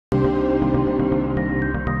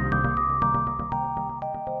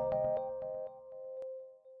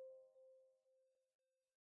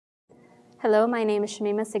Hello, my name is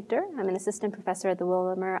Shameema Sikder. I'm an assistant professor at the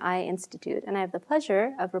Wilmer Eye Institute, and I have the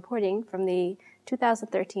pleasure of reporting from the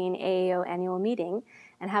 2013 AAO annual meeting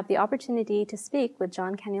and have the opportunity to speak with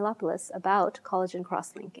John Kanellopoulos about collagen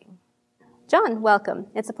cross-linking. John, welcome.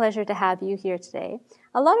 It's a pleasure to have you here today.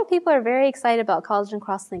 A lot of people are very excited about collagen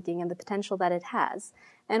cross-linking and the potential that it has.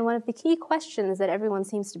 And one of the key questions that everyone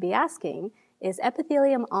seems to be asking is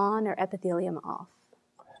epithelium on or epithelium off?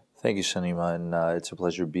 Thank you, Shameema, and it's a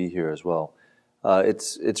pleasure to be here as well.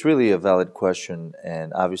 It's really a valid question,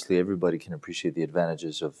 and obviously everybody can appreciate the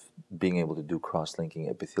advantages of being able to do cross-linking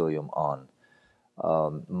epithelium on.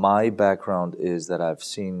 My background is that I've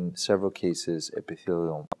seen several cases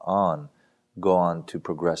epithelium on go on to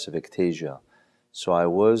progressive ectasia. So I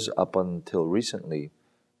was, up until recently,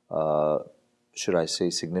 should I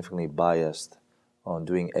say, significantly biased on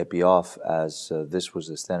doing epi off, as this was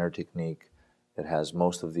the standard technique. It has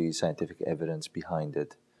most of the scientific evidence behind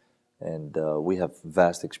it. And we have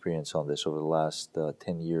vast experience on this over the last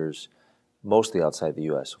 10 years, mostly outside the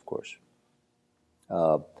US, of course.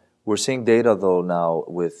 We're seeing data, though, now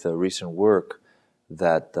with recent work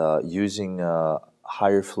that using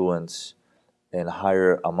higher fluence and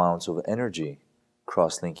higher amounts of energy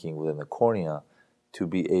cross-linking within the cornea to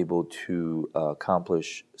be able to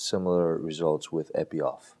accomplish similar results with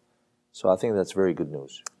epi-off. So I think that's very good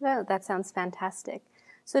news. Well, that sounds fantastic.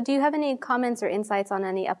 So do you have any comments or insights on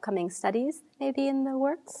any upcoming studies maybe in the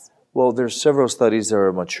works? Well, there's several studies that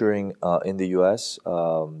are maturing in the U.S.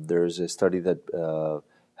 There's a study that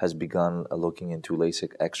has begun looking into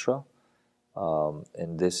LASIK extra.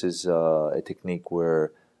 And this is a technique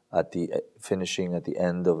where finishing at the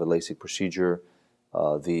end of a LASIK procedure,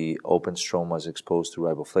 the open stroma is exposed to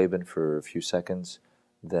riboflavin for a few seconds,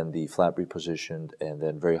 then the flap repositioned, and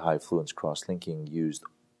then very high fluence cross-linking used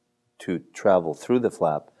to travel through the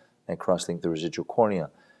flap and cross-link the residual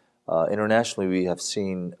cornea. Internationally, we have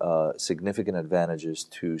seen significant advantages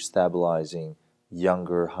to stabilizing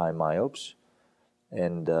younger high myopes,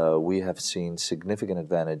 and we have seen significant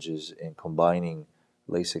advantages in combining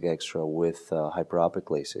LASIK extra with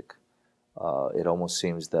hyperopic LASIK. It almost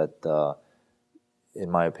seems that,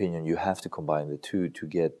 in my opinion, you have to combine the two to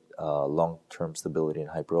get long-term stability in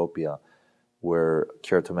hyperopia, where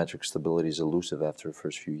keratometric stability is elusive after the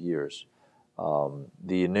first few years.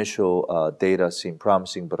 The initial data seem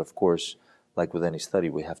promising, but of course, like with any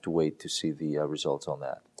study, we have to wait to see the results on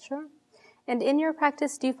that. Sure. And in your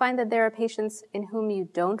practice, do you find that there are patients in whom you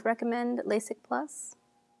don't recommend LASIK plus?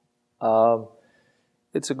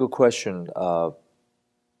 It's a good question.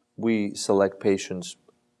 We select patients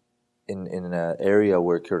in an area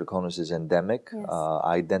where keratoconus is endemic. Yes.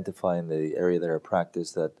 I identify in the area that I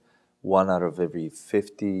practice that 1 out of every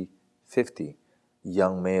 50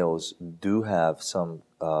 young males do have some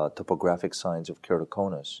topographic signs of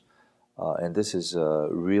keratoconus. And this is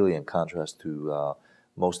really in contrast to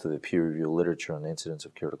most of the peer-reviewed literature on the incidence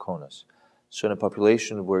of keratoconus. So in a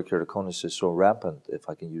population where keratoconus is so rampant, if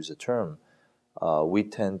I can use a term, we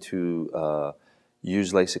tend to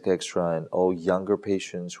use LASIK extra in all younger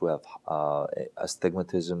patients who have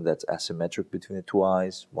astigmatism that's asymmetric between the two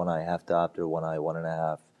eyes, one eye half diopter, one eye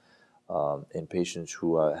 1.5, in patients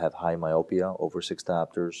who have high myopia, over 6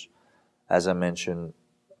 diopters. As I mentioned,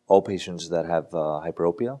 all patients that have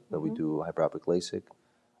hyperopia, that we do hyperopic LASIK.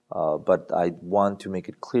 But I want to make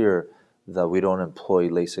it clear that we don't employ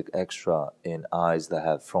LASIK extra in eyes that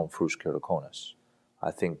have front-fruit keratoconus.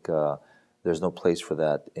 I think there's no place for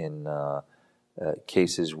that in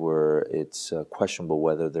cases where it's questionable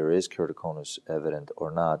whether there is keratoconus evident or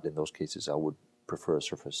not. In those cases, I would prefer a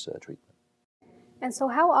surface treatment. And so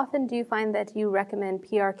how often do you find that you recommend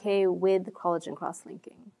PRK with collagen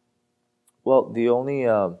cross-linking? Well, the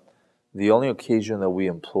only occasion that we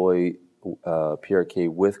employ PRK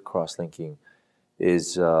with cross-linking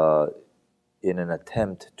is in an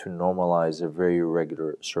attempt to normalize a very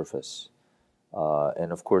irregular surface.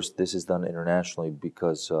 And of course, this is done internationally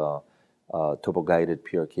because topo-guided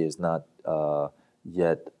PRK is not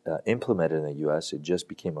yet implemented in the U.S. It just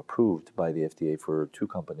became approved by the FDA for 2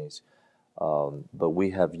 companies. But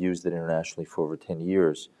we have used it internationally for over 10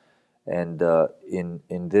 years. And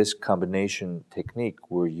in this combination technique,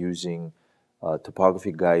 we're using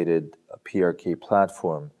topography-guided PRK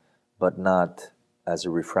platform, but not as a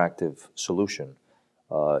refractive solution.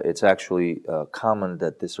 It's actually common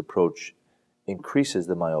that this approach increases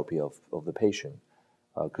the myopia of the patient.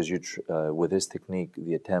 Because with this technique,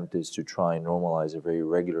 the attempt is to try and normalize a very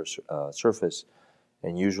irregular surface,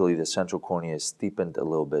 and usually the central cornea is steepened a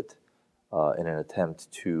little bit in an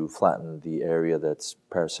attempt to flatten the area that's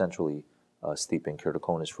paracentrally steep in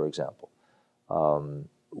keratoconus, for example.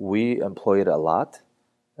 We employ it a lot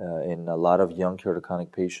in a lot of young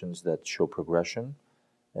keratoconic patients that show progression,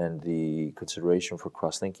 and the consideration for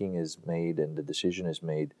cross-linking is made and the decision is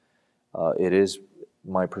made, it is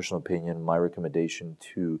my personal opinion, my recommendation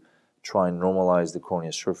to try and normalize the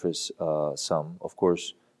cornea surface some, of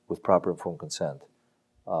course, with proper informed consent.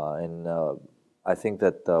 And I think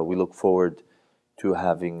that we look forward to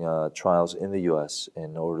having trials in the U.S.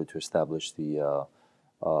 in order to establish the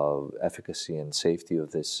efficacy and safety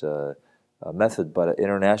of this method. But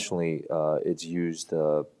internationally, it's used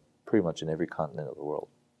pretty much in every continent of the world.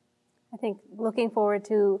 I think looking forward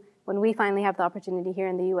to when we finally have the opportunity here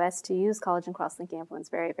in the U.S. to use collagen cross-linking, everyone's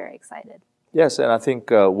very, very excited. Yes, and I think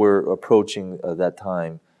we're approaching that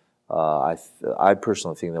time. I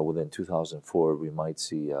personally think that within 2004 we might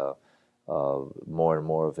see more and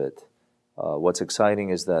more of it. What's exciting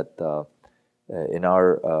is that in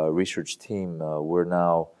our research team, we're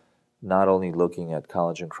now not only looking at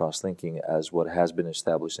collagen cross-linking as what has been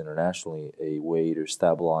established internationally, a way to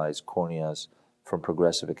stabilize corneas from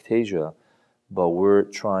progressive ectasia, but we're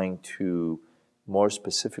trying to more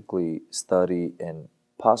specifically study and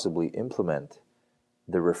possibly implement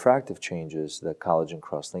the refractive changes that collagen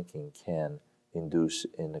cross-linking can induce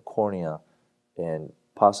in the cornea and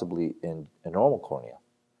possibly in a normal cornea.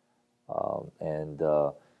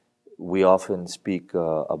 We often speak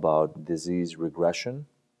about disease regression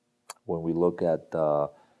when we look at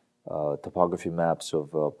topography maps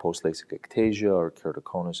of post-LASIK ectasia or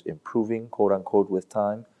keratoconus improving, quote-unquote, with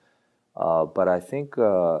time. But I think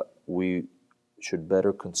we should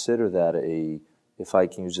better consider that if I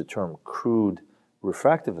can use the term, crude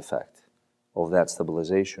refractive effect of that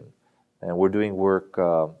stabilization. And we're doing work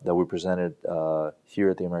that we presented here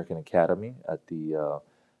at the American Academy at the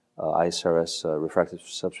ISRS refractive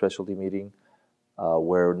subspecialty meeting,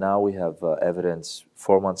 where now we have evidence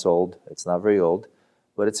 4 months old. It's not very old,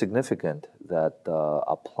 but it's significant that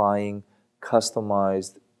applying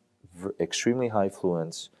customized, extremely high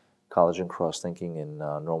fluence collagen cross-linking in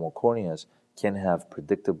normal corneas can have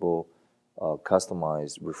predictable,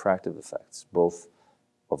 customized refractive effects, both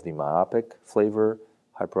of the myopic flavor,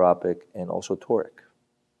 hyperopic, and also toric.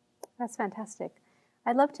 That's fantastic.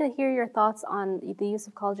 I'd love to hear your thoughts on the use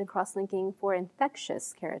of collagen cross-linking for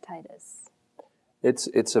infectious keratitis.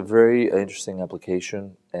 It's a very interesting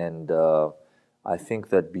application, and I think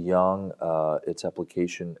that beyond its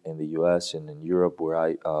application in the U.S. and in Europe, where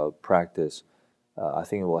I practice, I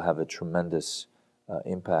think it will have a tremendous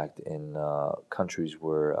impact in countries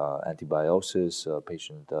where antibiosis,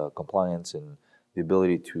 patient compliance, and the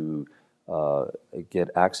ability to get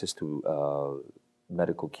access to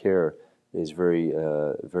medical care is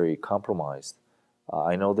very compromised.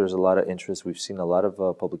 I know there's a lot of interest. We've seen a lot of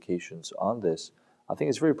publications on this. I think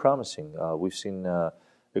it's very promising. We've seen a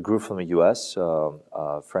group from the U.S.,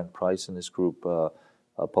 Frank Price and his group,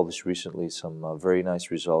 published recently some very nice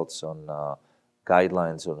results on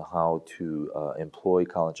guidelines on how to employ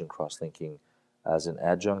collagen cross-linking as an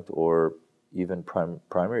adjunct or even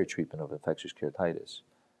primary treatment of infectious keratitis.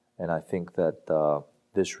 And I think that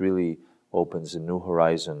this really opens a new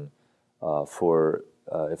horizon for,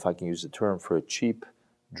 if I can use the term, for a cheap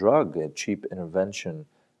drug, a cheap intervention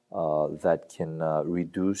that can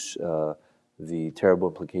reduce the terrible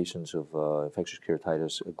implications of infectious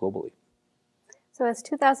keratitis globally. So as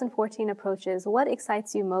 2014 approaches, what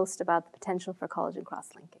excites you most about the potential for collagen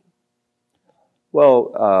cross-linking?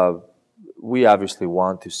 Well, we obviously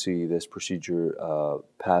want to see this procedure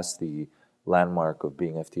pass the landmark of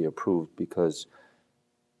being FDA approved, because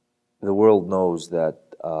the world knows that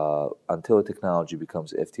until a technology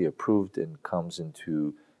becomes FDA approved and comes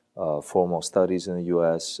into formal studies in the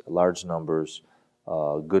U.S., large numbers,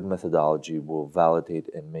 good methodology will validate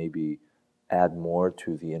and maybe add more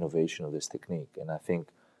to the innovation of this technique. And I think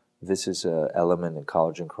this is an element in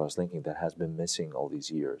collagen cross-linking that has been missing all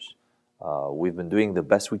these years. We've been doing the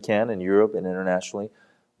best we can in Europe and internationally,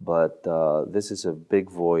 but this is a big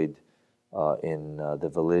void in the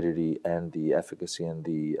validity and the efficacy and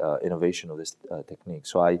the innovation of this technique.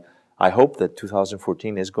 So I hope that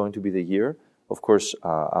 2014 is going to be the year. Of course,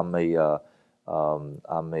 I'm a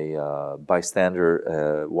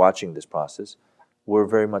bystander watching this process. We're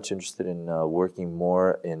very much interested in working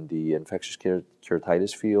more in the infectious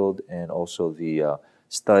keratitis field, and also the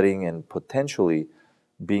studying and potentially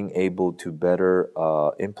being able to better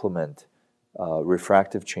implement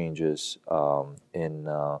refractive changes in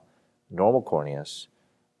normal corneas,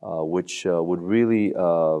 which would really,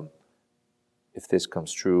 if this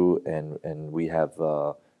comes true and we have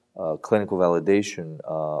clinical validation,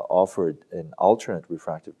 offered an alternate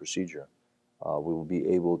refractive procedure, we will be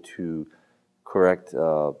able to correct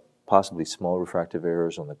possibly small refractive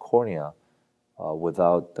errors on the cornea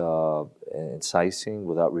without incising,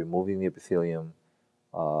 without removing the epithelium.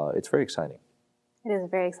 It's very exciting. It is a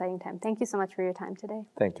very exciting time. Thank you so much for your time today.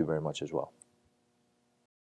 Thank you very much as well.